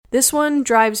This one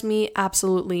drives me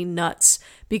absolutely nuts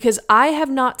because I have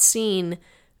not seen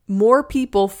more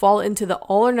people fall into the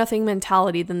all or nothing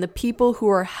mentality than the people who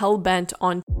are hell-bent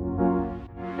on.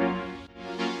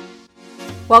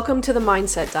 Welcome to the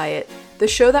Mindset Diet, the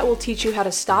show that will teach you how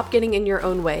to stop getting in your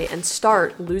own way and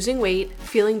start losing weight,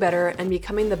 feeling better, and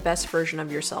becoming the best version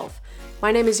of yourself.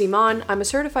 My name is Iman. I'm a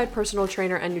certified personal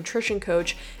trainer and nutrition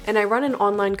coach, and I run an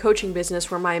online coaching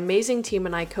business where my amazing team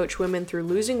and I coach women through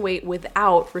losing weight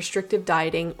without restrictive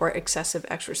dieting or excessive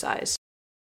exercise.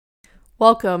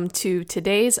 Welcome to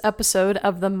today's episode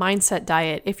of the Mindset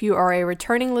Diet. If you are a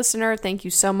returning listener, thank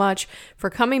you so much for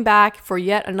coming back for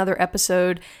yet another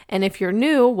episode. And if you're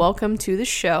new, welcome to the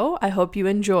show. I hope you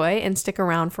enjoy and stick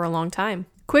around for a long time.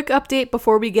 Quick update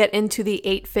before we get into the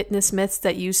 8 fitness myths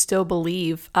that you still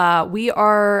believe. We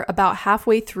are about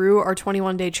halfway through our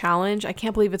 21-day challenge. I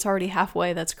can't believe it's already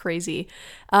halfway. That's crazy.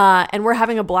 And we're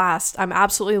having a blast. I'm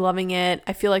absolutely loving it.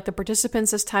 I feel like the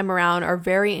participants this time around are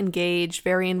very engaged,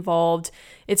 very involved.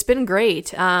 It's been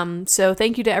great. So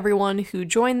thank you to everyone who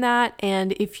joined that.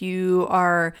 And if you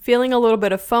are feeling a little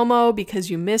bit of FOMO because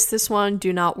you missed this one,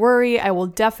 do not worry. I will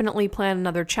definitely plan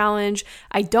another challenge.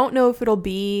 I don't know if it'll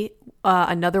be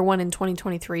another one in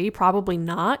 2023, probably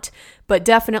not, but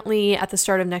definitely at the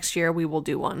start of next year, we will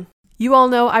do one. You all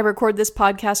know I record this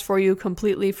podcast for you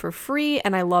completely for free,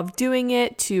 and I love doing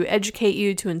it to educate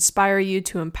you, to inspire you,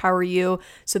 to empower you.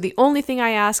 So the only thing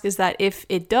I ask is that if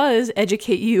it does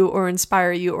educate you or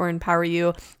inspire you or empower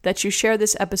you, that you share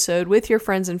this episode with your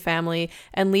friends and family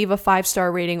and leave a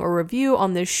 5-star rating or review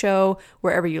on this show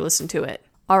wherever you listen to it.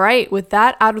 All right, with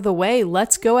that out of the way,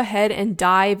 let's go ahead and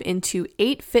dive into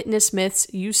 8 fitness myths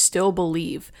you still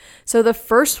believe. So the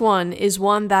first one is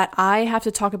one that I have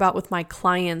to talk about with my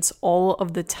clients all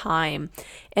of the time,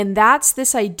 and that's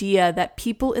this idea that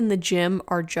people in the gym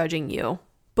are judging you.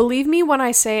 Believe me when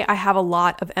I say I have a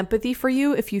lot of empathy for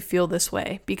you if you feel this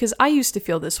way, because I used to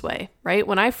feel this way, right?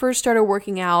 When I first started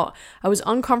working out, I was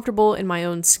uncomfortable in my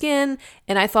own skin,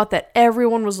 and I thought that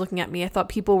everyone was looking at me. I thought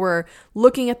people were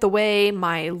looking at the way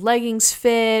my leggings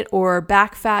fit or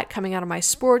back fat coming out of my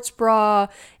sports bra,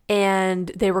 and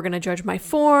they were going to judge my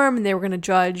form, and they were going to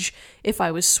judge if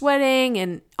I was sweating.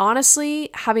 And honestly,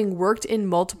 having worked in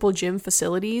multiple gym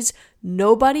facilities,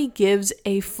 nobody gives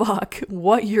a fuck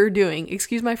what you're doing.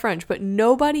 Excuse my French, but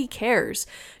nobody cares.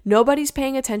 Nobody's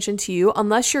paying attention to you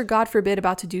unless you're, God forbid,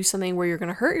 about to do something where you're going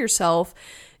to hurt yourself.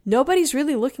 Nobody's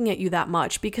really looking at you that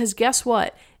much because guess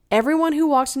what? Everyone who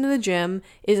walks into the gym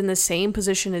is in the same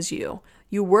position as you.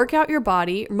 You work out your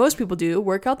body, most people do,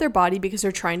 work out their body because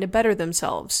they're trying to better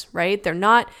themselves, right? They're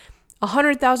not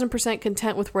 100,000%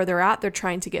 content with where they're at. They're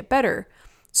trying to get better.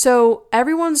 So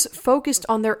everyone's focused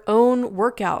on their own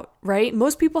workout, right?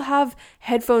 Most people have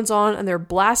headphones on and they're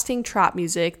blasting trap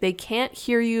music. They can't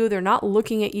hear you. They're not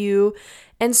looking at you.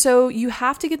 And so you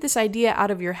have to get this idea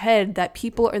out of your head that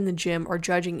people in the gym are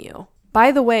judging you.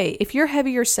 By the way, if you're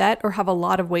heavier set or have a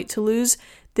lot of weight to lose,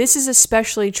 this is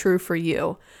especially true for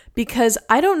you because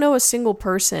I don't know a single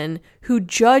person who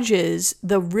judges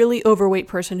the really overweight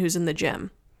person who's in the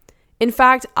gym. In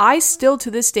fact, I still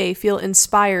to this day feel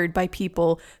inspired by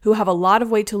people who have a lot of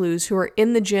weight to lose, who are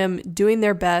in the gym doing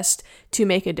their best to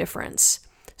make a difference.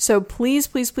 So please,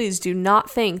 please, please do not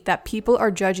think that people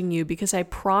are judging you because I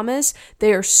promise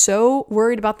they are so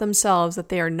worried about themselves that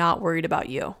they are not worried about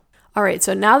you. All right,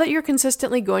 so now that you're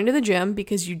consistently going to the gym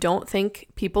because you don't think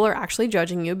people are actually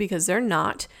judging you because they're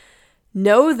not,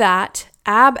 know that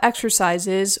ab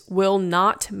exercises will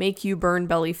not make you burn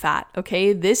belly fat,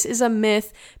 okay? This is a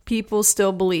myth people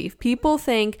still believe. People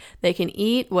think they can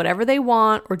eat whatever they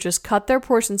want or just cut their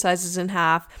portion sizes in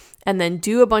half and then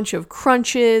do a bunch of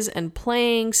crunches and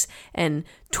planks and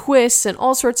twists and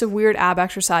all sorts of weird ab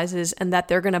exercises and that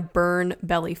they're going to burn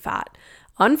belly fat.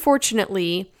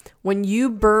 Unfortunately, when you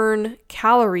burn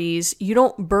calories, you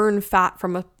don't burn fat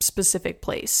from a specific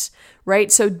place,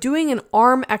 right? So doing an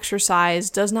arm exercise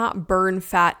does not burn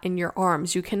fat in your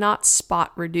arms. You cannot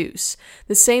spot reduce.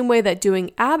 The same way that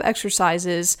doing ab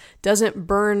exercises doesn't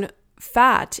burn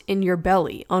fat in your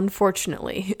belly,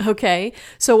 unfortunately, okay?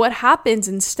 So what happens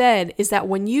instead is that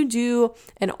when you do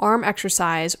an arm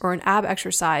exercise or an ab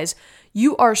exercise,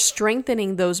 you are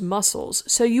strengthening those muscles.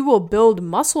 So you will build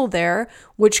muscle there,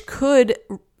 which could,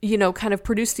 kind of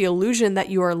produce the illusion that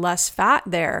you are less fat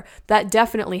there. That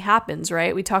definitely happens,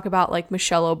 right? We talk about like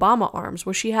Michelle Obama arms.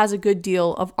 Well, she has a good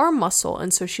deal of arm muscle,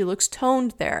 and so she looks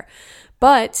toned there.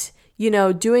 But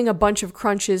doing a bunch of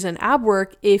crunches and ab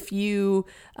work, if you,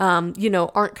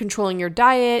 aren't controlling your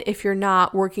diet, if you're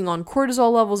not working on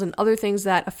cortisol levels and other things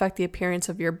that affect the appearance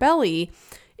of your belly,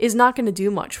 is not going to do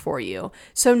much for you.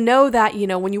 So know that,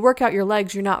 when you work out your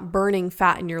legs, you're not burning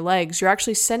fat in your legs. You're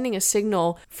actually sending a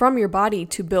signal from your body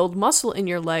to build muscle in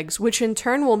your legs, which in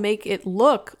turn will make it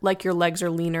look like your legs are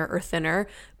leaner or thinner,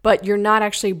 but you're not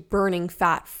actually burning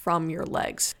fat from your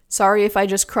legs. Sorry if I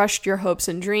just crushed your hopes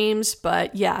and dreams,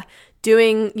 but yeah,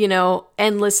 doing,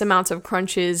 endless amounts of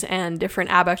crunches and different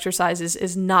ab exercises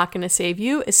is not going to save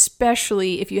you,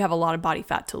 especially if you have a lot of body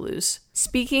fat to lose.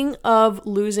 Speaking of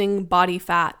losing body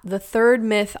fat, the third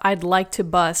myth I'd like to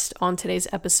bust on today's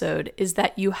episode is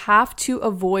that you have to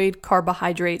avoid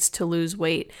carbohydrates to lose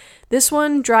weight. This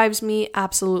one drives me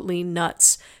absolutely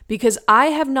nuts because I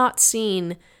have not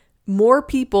seen more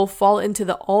people fall into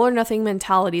the all or nothing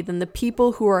mentality than the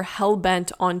people who are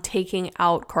hell-bent on taking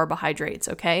out carbohydrates,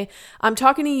 okay? I'm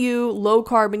talking to you, low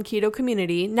carb and keto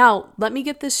community. Now, let me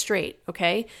get this straight,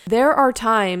 okay? There are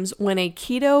times when a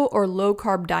keto or low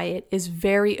carb diet is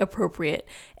very appropriate,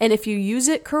 and if you use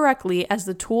it correctly as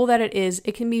the tool that it is,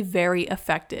 it can be very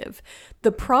effective.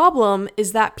 The problem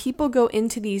is that people go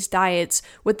into these diets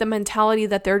with the mentality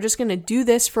that they're just going to do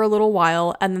this for a little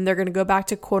while and then they're going to go back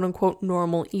to quote unquote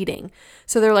normal eating.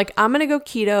 So they're like, I'm going to go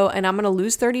keto and I'm going to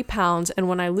lose 30 pounds. And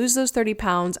when I lose those 30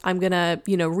 pounds, I'm going to,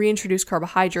 reintroduce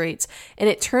carbohydrates. And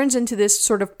it turns into this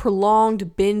sort of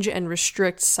prolonged binge and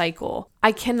restrict cycle.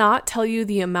 I cannot tell you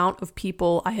the amount of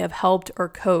people I have helped or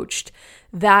coached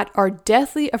that are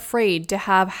deathly afraid to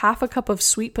have half a cup of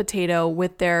sweet potato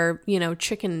with their,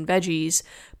 chicken and veggies,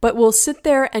 but will sit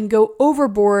there and go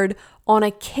overboard on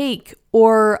a cake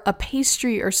or a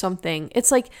pastry or something.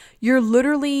 It's like,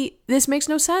 this makes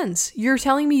no sense. You're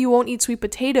telling me you won't eat sweet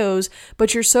potatoes,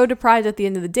 but you're so deprived at the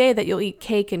end of the day that you'll eat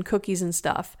cake and cookies and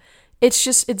stuff.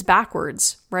 It's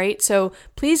backwards, right? So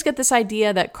please get this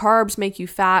idea that carbs make you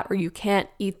fat or you can't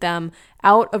eat them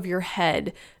out of your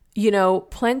head.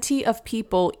 Plenty of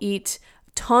people eat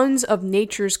tons of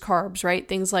nature's carbs, right?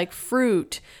 Things like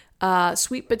fruit,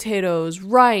 sweet potatoes,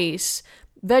 rice,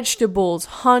 vegetables,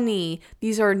 honey.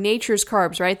 These are nature's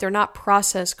carbs, right? They're not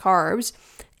processed carbs.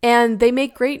 And they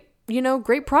make great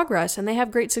progress and they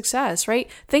have great success, right?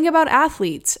 Think about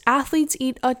athletes. Athletes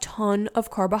eat a ton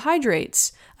of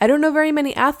carbohydrates. I don't know very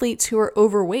many athletes who are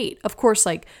overweight. Of course,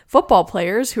 like football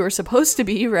players who are supposed to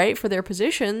be, right, for their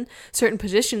position. Certain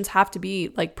positions have to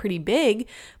be like pretty big,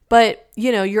 but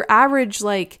your average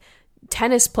like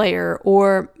tennis player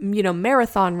or,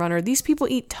 marathon runner, these people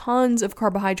eat tons of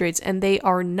carbohydrates and they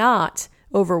are not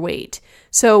overweight.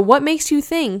 So what makes you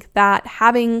think that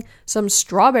having some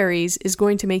strawberries is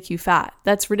going to make you fat?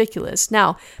 That's ridiculous.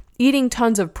 Now, eating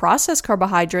tons of processed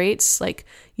carbohydrates, like,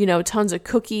 tons of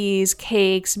cookies,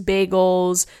 cakes,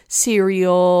 bagels,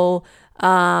 cereal,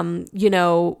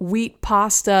 wheat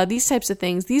pasta, these types of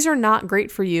things, these are not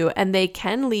great for you. And they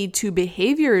can lead to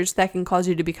behaviors that can cause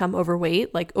you to become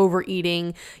overweight, like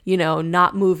overeating,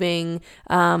 not moving,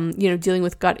 dealing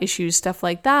with gut issues, stuff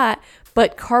like that.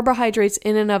 But carbohydrates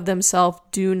in and of themselves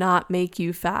do not make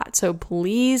you fat. So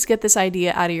please get this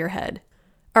idea out of your head.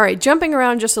 All right, jumping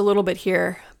around just a little bit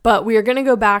here, but we are going to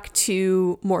go back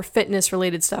to more fitness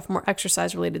related stuff, more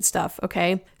exercise related stuff,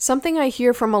 okay? Something I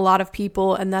hear from a lot of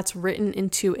people, and that's written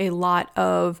into a lot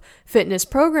of fitness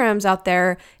programs out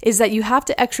there, is that you have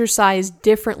to exercise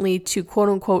differently to quote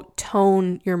unquote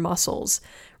tone your muscles,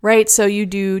 right? So you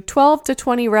do 12 to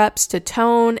 20 reps to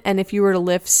tone, and if you were to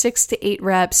lift 6 to 8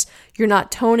 reps, you're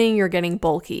not toning, you're getting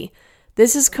bulky.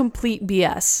 This is complete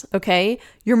BS, okay?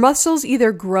 Your muscles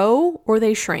either grow or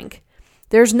they shrink.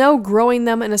 There's no growing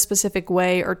them in a specific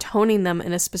way or toning them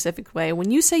in a specific way.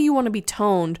 When you say you want to be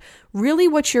toned, really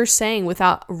what you're saying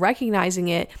without recognizing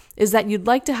it is that you'd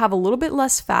like to have a little bit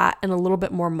less fat and a little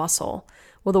bit more muscle.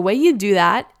 Well, the way you do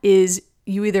that is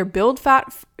you either build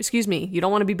fat, you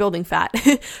don't want to be building fat.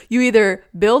 You either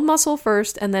build muscle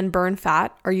first and then burn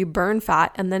fat, or you burn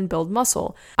fat and then build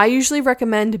muscle. I usually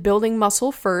recommend building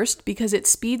muscle first because it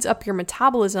speeds up your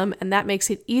metabolism and that makes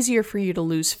it easier for you to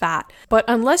lose fat. But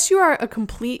unless you are a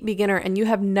complete beginner and you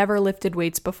have never lifted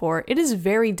weights before, it is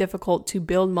very difficult to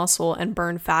build muscle and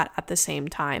burn fat at the same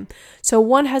time. So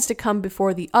one has to come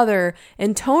before the other,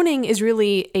 and toning is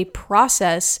really a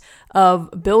process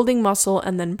of building muscle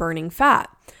and then burning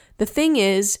fat. The thing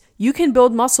is, you can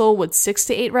build muscle with 6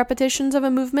 to 8 repetitions of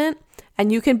a movement,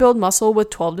 and you can build muscle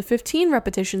with 12 to 15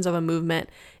 repetitions of a movement.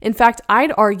 In fact,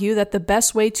 I'd argue that the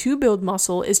best way to build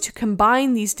muscle is to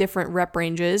combine these different rep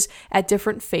ranges at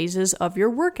different phases of your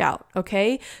workout,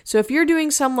 okay? So if you're doing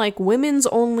some like women's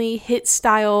only HIIT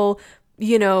style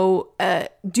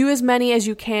do as many as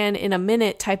you can in a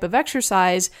minute type of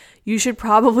exercise, you should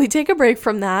probably take a break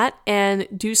from that and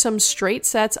do some straight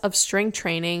sets of strength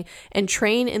training and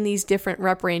train in these different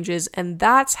rep ranges. And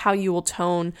that's how you will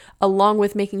tone, along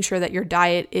with making sure that your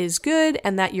diet is good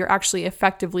and that you're actually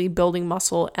effectively building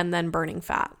muscle and then burning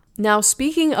fat. Now,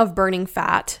 speaking of burning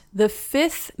fat, the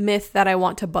fifth myth that I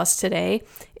want to bust today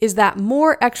is that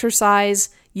more exercise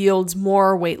yields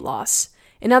more weight loss.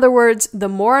 In other words, the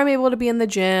more I'm able to be in the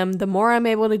gym, the more I'm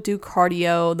able to do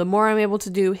cardio, the more I'm able to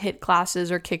do HIIT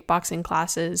classes or kickboxing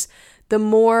classes, the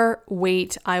more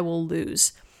weight I will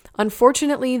lose.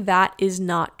 Unfortunately, that is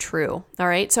not true. All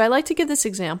right. So I like to give this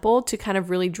example to kind of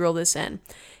really drill this in.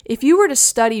 If you were to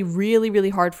study really,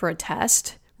 really hard for a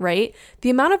test, right,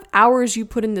 the amount of hours you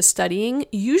put into studying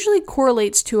usually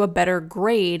correlates to a better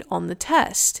grade on the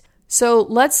test. So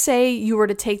let's say you were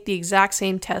to take the exact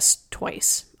same test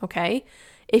twice. Okay.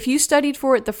 If you studied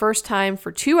for it the first time for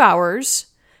 2 hours,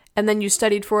 and then you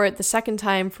studied for it the second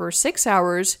time for 6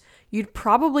 hours, you'd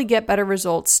probably get better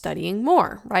results studying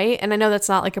more, right? And I know that's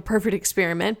not like a perfect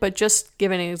experiment, but just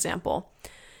giving an example.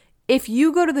 If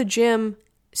you go to the gym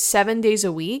 7 days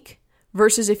a week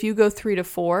versus if you go 3 to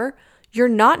 4, you're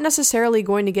not necessarily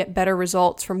going to get better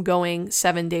results from going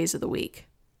 7 days of the week,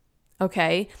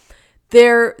 okay?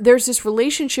 There's this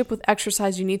relationship with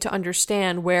exercise you need to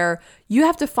understand where you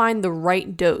have to find the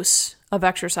right dose of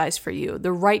exercise for you,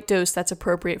 the right dose that's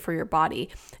appropriate for your body.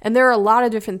 And there are a lot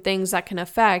of different things that can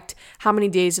affect how many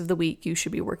days of the week you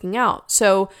should be working out.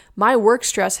 So my work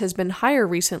stress has been higher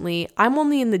recently. I'm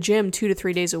only in the gym 2 to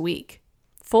 3 days a week,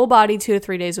 full body 2 to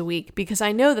 3 days a week, because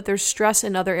I know that there's stress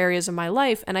in other areas of my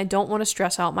life and I don't want to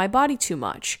stress out my body too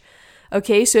much.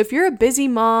 Okay, so if you're a busy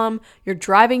mom, you're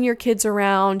driving your kids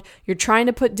around, you're trying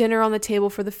to put dinner on the table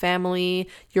for the family,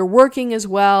 you're working as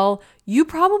well, you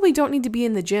probably don't need to be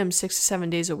in the gym 6 to 7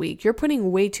 days a week. You're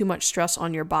putting way too much stress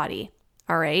on your body.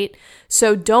 All right.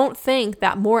 So don't think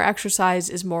that more exercise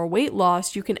is more weight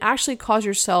loss. You can actually cause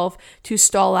yourself to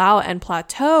stall out and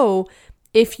plateau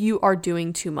if you are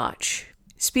doing too much.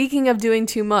 Speaking of doing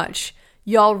too much,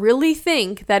 y'all really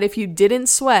think that if you didn't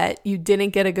sweat, you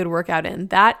didn't get a good workout in.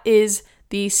 That is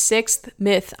the sixth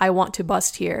myth I want to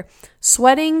bust here.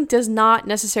 Sweating does not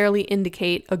necessarily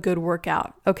indicate a good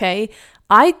workout, okay?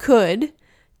 I could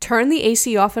turn the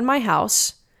AC off in my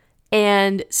house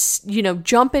and,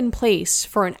 jump in place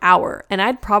for an hour and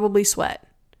I'd probably sweat.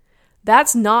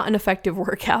 That's not an effective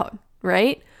workout,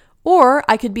 right? Or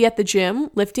I could be at the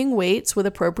gym lifting weights with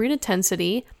appropriate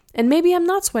intensity and maybe I'm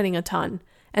not sweating a ton.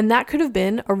 And that could have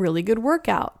been a really good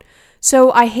workout.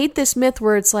 So I hate this myth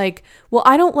where it's like, well,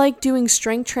 I don't like doing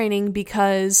strength training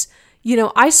because,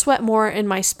 I sweat more in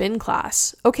my spin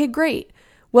class. Okay, great.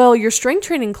 Well, your strength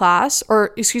training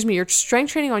your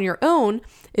strength training on your own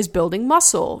is building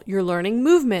muscle. You're learning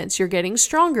movements. You're getting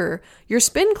stronger. Your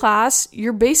spin class,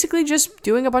 you're basically just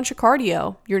doing a bunch of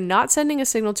cardio. You're not sending a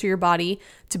signal to your body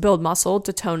to build muscle,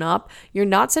 to tone up. You're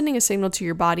not sending a signal to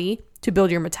your body to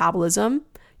build your metabolism.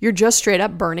 You're just straight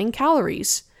up burning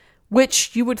calories,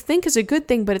 which you would think is a good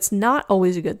thing, but it's not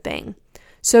always a good thing.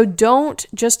 So don't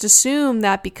just assume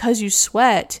that because you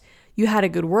sweat, you had a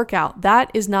good workout.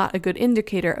 That is not a good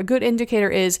indicator. A good indicator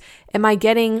is, am I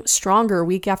getting stronger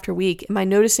week after week? Am I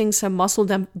noticing some muscle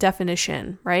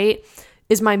definition, right?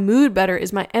 Is my mood better?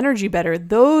 Is my energy better?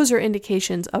 Those are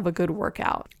indications of a good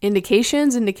workout.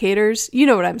 Indicators, you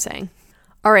know what I'm saying.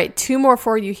 All right, 2 more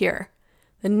for you here.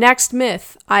 The next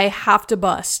myth I have to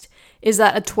bust is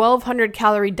that a 1,200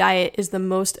 calorie diet is the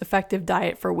most effective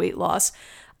diet for weight loss.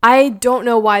 I don't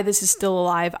know why this is still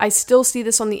alive. I still see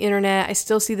this on the internet. I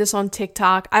still see this on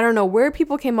TikTok. I don't know where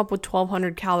people came up with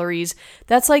 1,200 calories.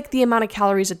 That's like the amount of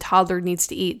calories a toddler needs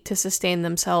to eat to sustain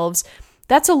themselves.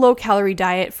 That's a low calorie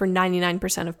diet for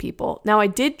 99% of people. Now, I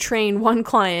did train one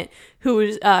client who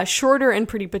was shorter and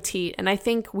pretty petite, and I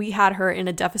think we had her in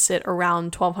a deficit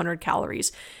around 1,200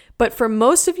 calories. But for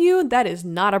most of you, that is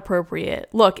not appropriate.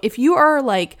 Look, if you are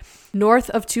like north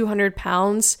of 200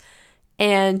 pounds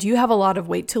and you have a lot of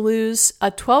weight to lose, a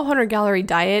 1,200 calorie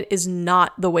diet is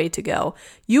not the way to go.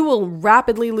 You will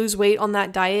rapidly lose weight on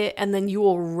that diet and then you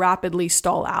will rapidly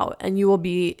stall out and you will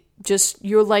be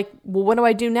you're like, well, what do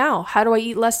I do now? How do I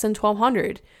eat less than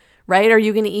 1,200, right? Are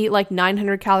you going to eat like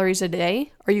 900 calories a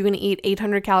day? Are you going to eat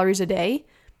 800 calories a day?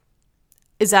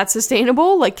 Is that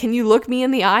sustainable? Like, can you look me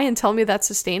in the eye and tell me that's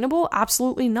sustainable?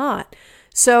 Absolutely not.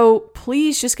 So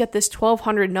please just get this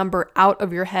 1,200 number out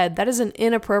of your head. That is an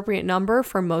inappropriate number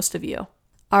for most of you.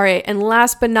 All right. And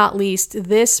last but not least,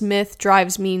 this myth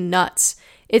drives me nuts.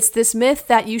 It's this myth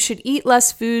that you should eat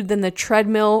less food than the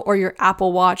treadmill or your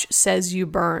Apple Watch says you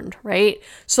burned, right?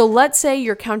 So let's say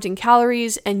you're counting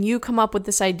calories and you come up with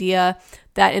this idea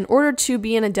that in order to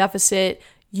be in a deficit,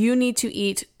 you need to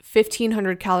eat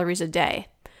 1,500 calories a day.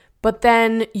 But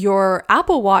then your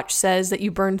Apple Watch says that you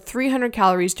burned 300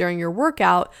 calories during your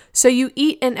workout, so you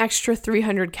eat an extra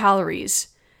 300 calories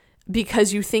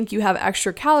because you think you have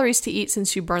extra calories to eat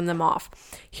since you burn them off.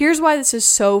 Here's why this is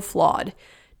so flawed.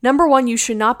 Number one, you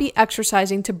should not be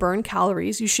exercising to burn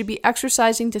calories. You should be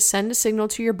exercising to send a signal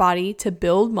to your body to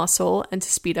build muscle and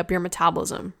to speed up your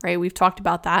metabolism, right? We've talked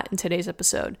about that in today's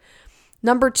episode.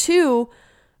 Number two,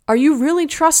 are you really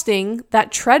trusting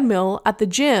that treadmill at the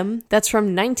gym that's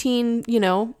from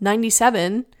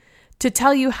 1997 to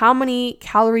tell you how many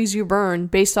calories you burn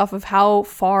based off of how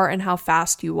far and how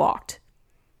fast you walked?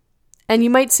 And you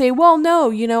might say, well,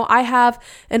 no, I have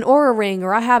an Oura Ring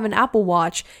or I have an Apple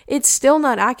Watch. It's still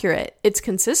not accurate. It's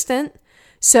consistent.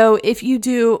 So if you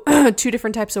do 2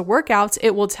 different types of workouts,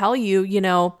 it will tell you,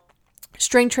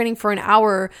 strength training for an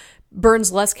hour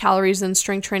burns less calories than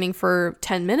strength training for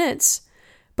 10 minutes.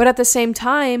 But at the same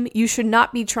time, you should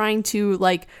not be trying to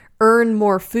earn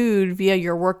more food via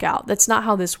your workout. That's not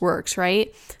how this works,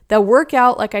 right? The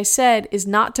workout, like I said, is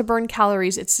not to burn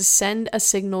calories. It's to send a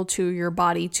signal to your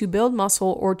body to build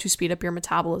muscle or to speed up your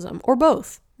metabolism, or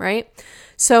both, right?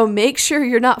 So make sure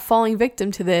you're not falling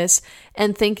victim to this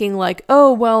and thinking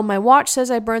oh, well, my watch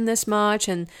says I burned this much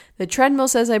and the treadmill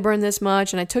says I burned this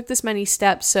much and I took this many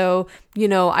steps. So,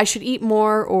 I should eat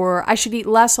more or I should eat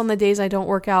less on the days I don't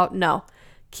work out. No.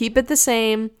 Keep it the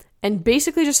same and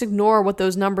basically just ignore what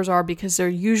those numbers are because they're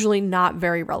usually not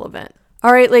very relevant.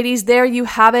 All right, ladies, there you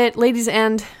have it. Ladies,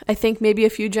 and I think maybe a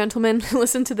few gentlemen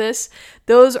listen to this.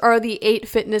 Those are the 8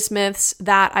 fitness myths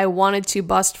that I wanted to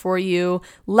bust for you.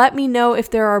 Let me know if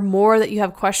there are more that you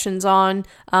have questions on.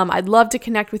 I'd love to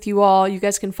connect with you all. You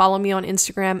guys can follow me on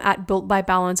Instagram at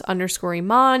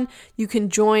builtbybalance_Iman. You can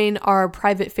join our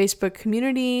private Facebook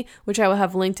community, which I will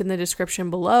have linked in the description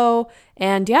below.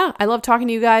 And yeah, I love talking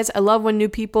to you guys. I love when new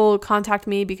people contact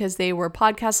me because they were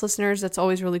podcast listeners. That's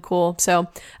always really cool. So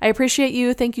I appreciate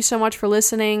you. Thank you so much for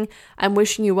listening. I'm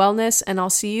wishing you wellness, and I'll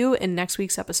see you in next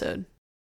week's episode.